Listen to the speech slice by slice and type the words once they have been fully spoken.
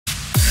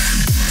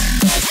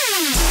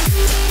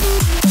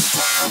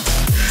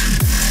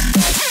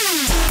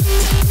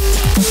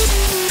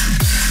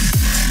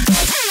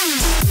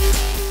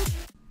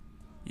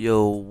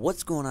Yo,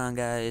 what's going on,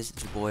 guys?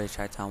 It's your boy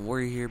Chi-Town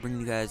Warrior here, bringing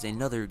you guys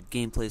another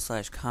gameplay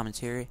slash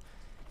commentary.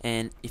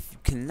 And if you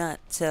cannot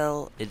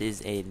tell, it is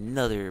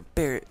another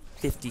Barret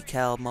 50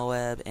 cal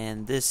MOAB,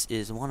 and this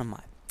is one of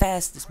my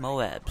fastest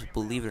MOABs,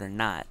 believe it or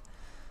not.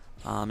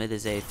 It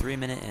is a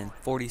 3-minute and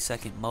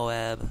 40-second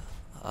MOAB,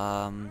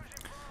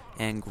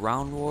 and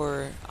ground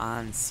war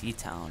on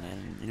C-Town.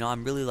 And you know,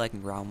 I'm really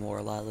liking ground war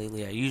a lot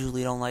lately. I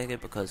usually don't like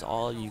it because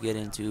all you get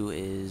into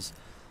is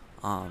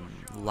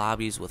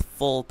lobbies with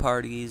full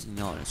parties, you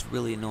know, and it's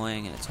really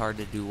annoying and it's hard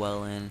to do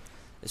well in,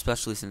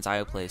 especially since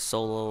I play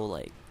solo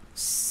like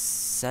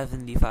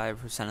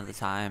 75% of the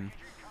time.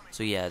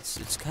 So yeah,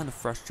 it's kind of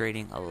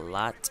frustrating a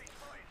lot,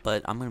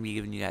 but I'm going to be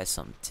giving you guys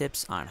some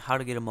tips on how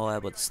to get a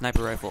MOAB with a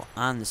sniper rifle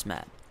on this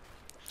map.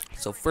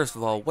 So first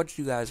of all, what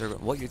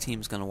your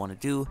team's going to want to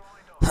do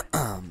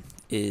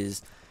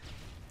is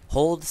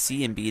hold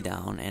C and B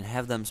down and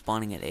have them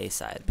spawning at A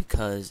side,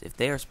 because if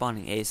they are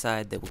spawning A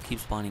side, they will keep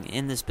spawning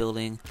in this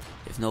building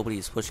if nobody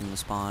is pushing the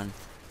spawn,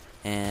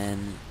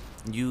 and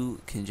you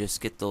can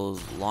just get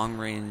those long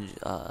range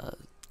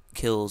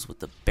kills with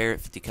the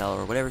Barret 50 cal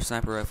or whatever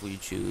sniper rifle you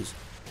choose.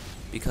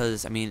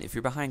 Because I mean, if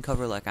you're behind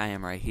cover like I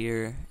am right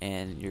here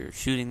and you're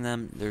shooting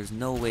them, there's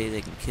no way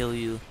they can kill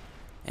you,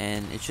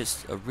 and it's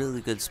just a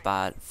really good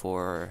spot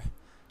for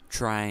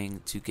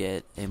trying to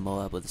get a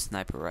MOAB with a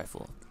sniper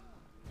rifle.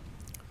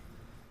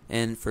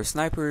 And for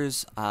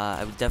snipers,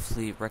 I would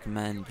definitely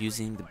recommend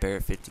using the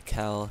Barret 50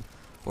 cal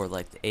or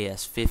like the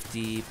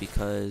AS50,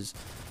 because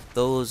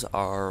those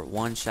are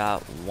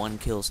one-shot,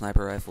 one-kill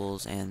sniper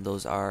rifles, and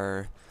it's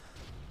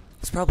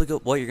probably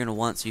what you're going to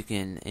want so you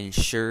can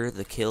ensure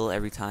the kill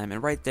every time.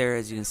 And right there,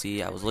 as you can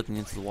see, I was looking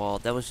into the wall.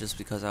 That was just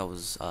because I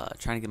was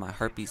trying to get my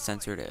heartbeat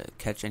sensor to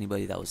catch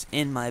anybody that was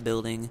in my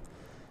building.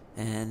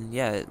 And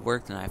yeah, it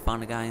worked, and I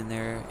found a guy in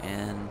there,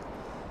 and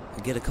I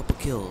get a couple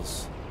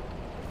kills.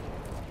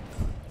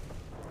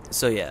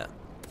 So yeah,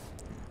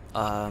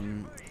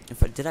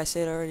 did I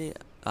say it already?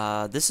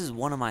 This is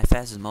one of my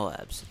fastest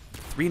MOABs,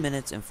 3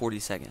 minutes and 40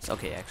 seconds.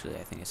 Okay, actually,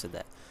 I think I said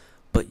that.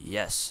 But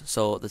yes,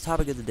 so the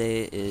topic of the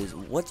day is,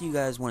 what do you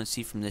guys want to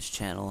see from this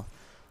channel?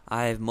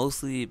 I've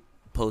mostly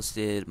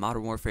posted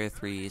Modern Warfare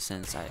 3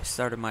 since I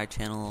started my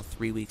channel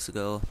 3 weeks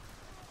ago,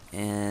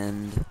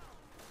 and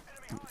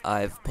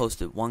I've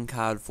posted one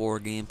COD 4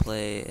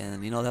 gameplay,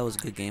 and you know, that was a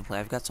good gameplay.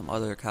 I've got some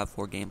other COD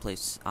 4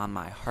 gameplays on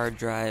my hard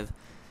drive.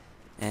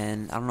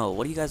 And I don't know,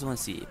 what do you guys want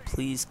to see?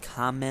 Please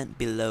comment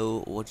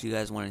below what you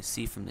guys want to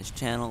see from this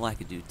channel. I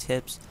could do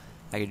tips,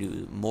 I could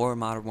do more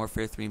Modern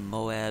Warfare 3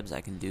 MOABs,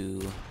 I can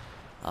do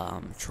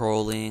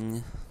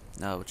trolling,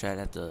 which I'd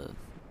have to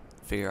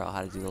figure out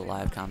how to do the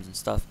live comms and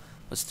stuff.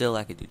 But still,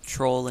 I could do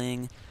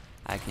trolling,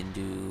 I can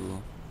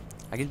do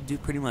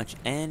pretty much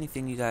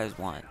anything you guys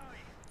want.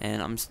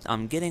 And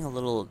I'm getting a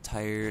little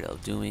tired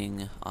of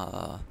doing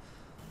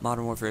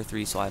Modern Warfare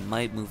 3, so I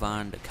might move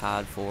on to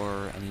COD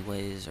 4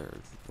 anyways, or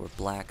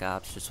Black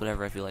Ops, just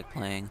whatever I feel like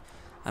playing.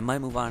 I might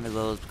move on to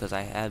those because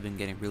I have been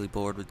getting really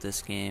bored with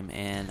this game,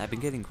 and I've been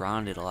getting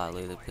grounded a lot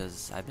lately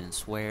because I've been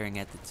swearing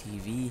at the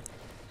TV.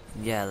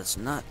 And yeah, that's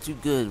not too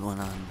good when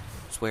I'm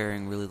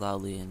swearing really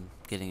loudly and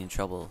getting in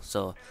trouble.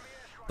 So,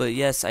 but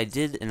yes, I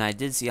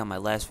did see on my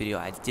last video,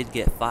 I did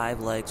get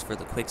 5 likes for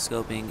the quick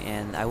scoping,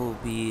 and I will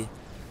be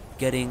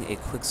getting a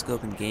quick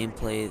scoping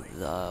gameplay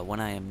when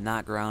I am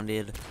not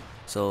grounded.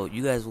 So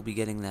you guys will be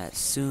getting that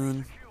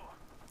soon.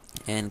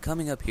 And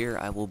coming up here,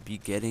 I will be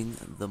getting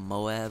the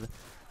MOAB.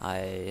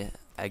 I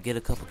get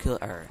a couple kills,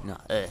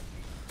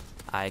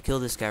 I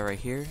kill this guy right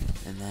here,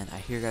 and then I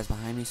hear guys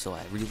behind me, so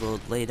I reload,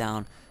 lay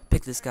down,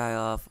 pick this guy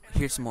off,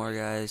 hear some more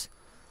guys,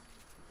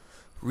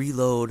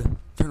 reload,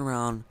 turn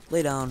around,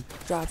 lay down,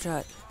 drop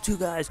shot, 2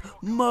 guys,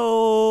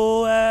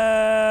 MOAB!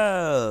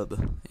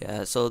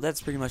 Yeah, so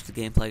that's pretty much the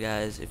gameplay,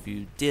 guys. If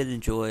you did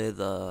enjoy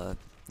the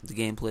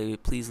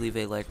gameplay, please leave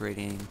a like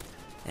rating.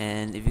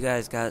 And if you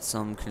guys got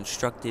some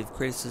constructive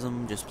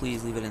criticism, just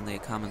please leave it in the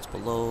comments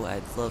below.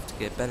 I'd love to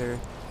get better.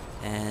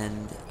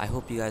 And I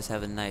hope you guys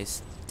have a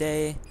nice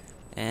day.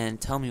 And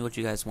tell me what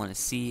you guys want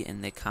to see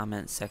in the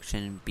comment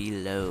section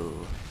below.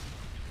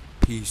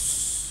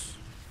 Peace.